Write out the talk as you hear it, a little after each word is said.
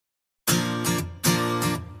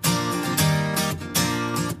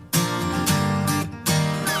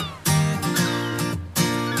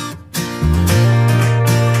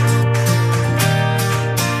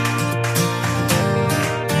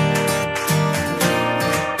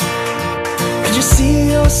Could you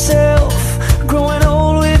see yourself growing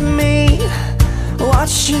old with me,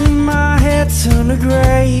 watching my hair turn to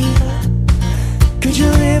gray? Could you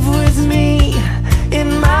live with me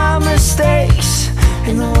in my mistakes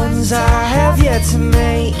and the ones I have yet to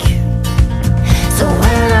make? So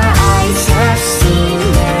when our eyes have seen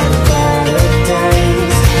their better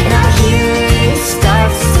days and our hearing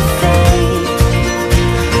starts to fade,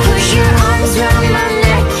 push your arms around my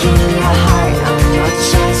neck and your heart on my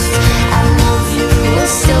chest. I love you will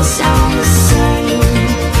still sound the same.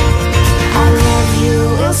 I love you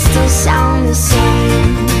will still sound the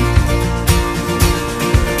same.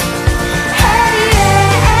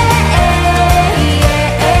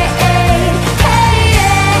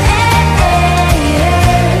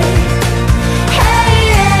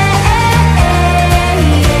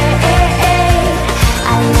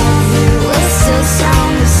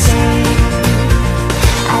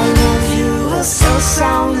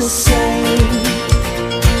 Sound the same.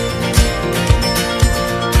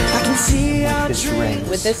 I can see our dreams.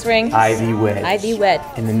 With this ring, I thee wed. I thee wed.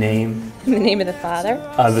 In the name In the name of the Father,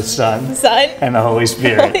 of the Son, and the Holy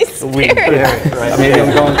Spirit. Holy Spirit. Right. Maybe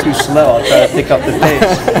I'm going too slow. I'll try to pick up the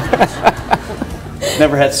pace.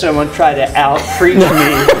 Never had someone try to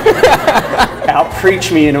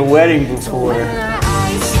out-preach me in a wedding before.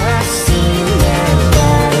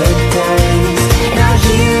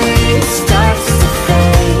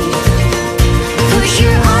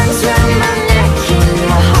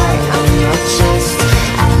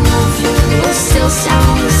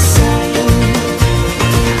 Sound the same.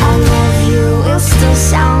 I love you will still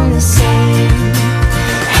sound the same.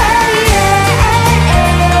 Hey, yeah, hey,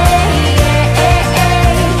 yeah,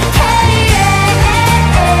 hey, yeah,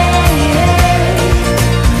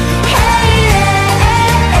 hey,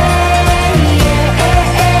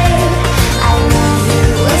 I love you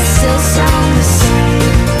will still sound the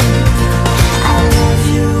same. I love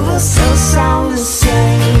you will still sound the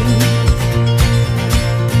same.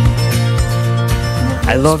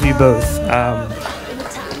 I love you both.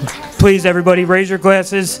 Please, everybody, raise your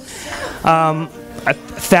glasses.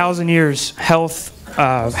 1,000 years, health,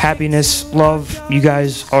 happiness, love. You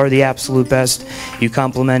guys are the absolute best. You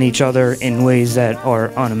complement each other in ways that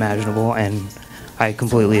are unimaginable, and I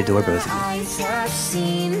completely adore both of you. I've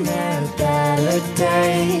seen their better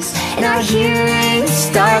days, and our hearing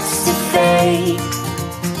starts to fade.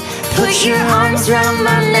 Put your arms around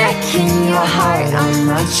my neck and your heart on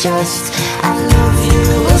my chest. I love you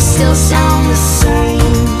will still sound the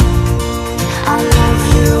same. I love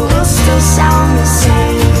you will still sound the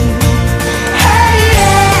same.